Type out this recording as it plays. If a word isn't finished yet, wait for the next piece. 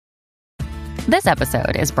This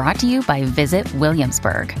episode is brought to you by Visit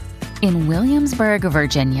Williamsburg. In Williamsburg,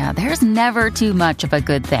 Virginia, there's never too much of a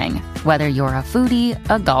good thing. Whether you're a foodie,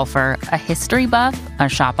 a golfer, a history buff, a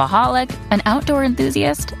shopaholic, an outdoor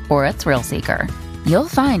enthusiast, or a thrill seeker, you'll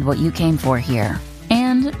find what you came for here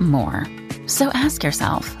and more. So ask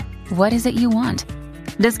yourself, what is it you want?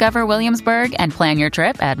 Discover Williamsburg and plan your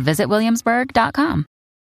trip at visitwilliamsburg.com.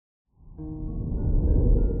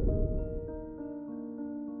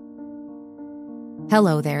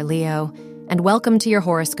 Hello there, Leo, and welcome to your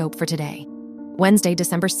horoscope for today, Wednesday,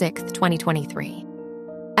 December 6th, 2023.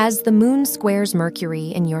 As the moon squares Mercury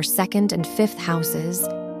in your 2nd and 5th houses,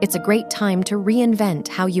 it's a great time to reinvent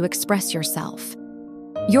how you express yourself.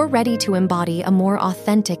 You're ready to embody a more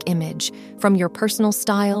authentic image, from your personal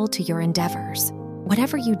style to your endeavors.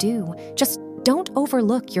 Whatever you do, just don't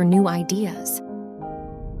overlook your new ideas.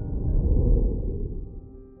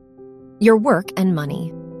 Your work and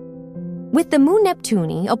money. With the Moon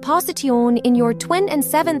Neptune opposition in your twin and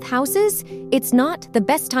 7th houses, it's not the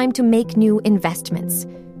best time to make new investments.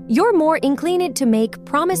 You're more inclined to make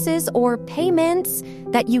promises or payments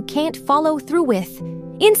that you can't follow through with.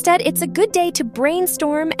 Instead, it's a good day to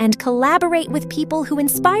brainstorm and collaborate with people who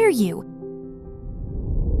inspire you.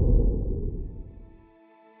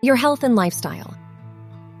 Your health and lifestyle.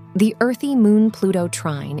 The earthy Moon-Pluto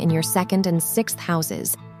trine in your 2nd and 6th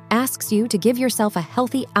houses asks you to give yourself a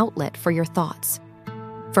healthy outlet for your thoughts.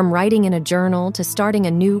 From writing in a journal to starting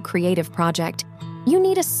a new creative project, you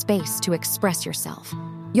need a space to express yourself.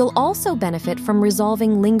 You'll also benefit from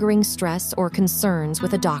resolving lingering stress or concerns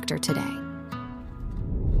with a doctor today.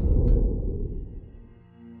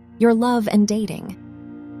 Your love and dating.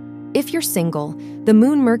 If you're single, the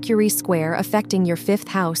Moon-Mercury square affecting your 5th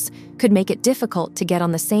house could make it difficult to get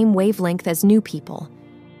on the same wavelength as new people.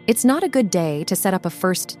 It's not a good day to set up a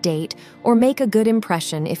first date or make a good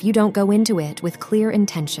impression if you don't go into it with clear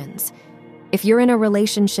intentions. If you're in a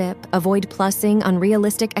relationship, avoid plussing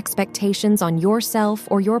unrealistic expectations on yourself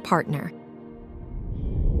or your partner.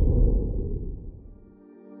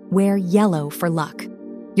 Wear yellow for luck.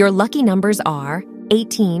 Your lucky numbers are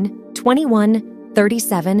 18, 21,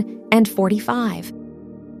 37, and 45.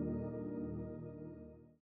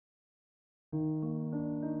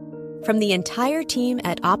 From the entire team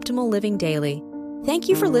at Optimal Living Daily, thank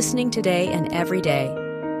you for listening today and every day.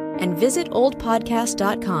 And visit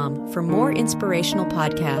oldpodcast.com for more inspirational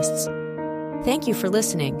podcasts. Thank you for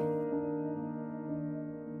listening.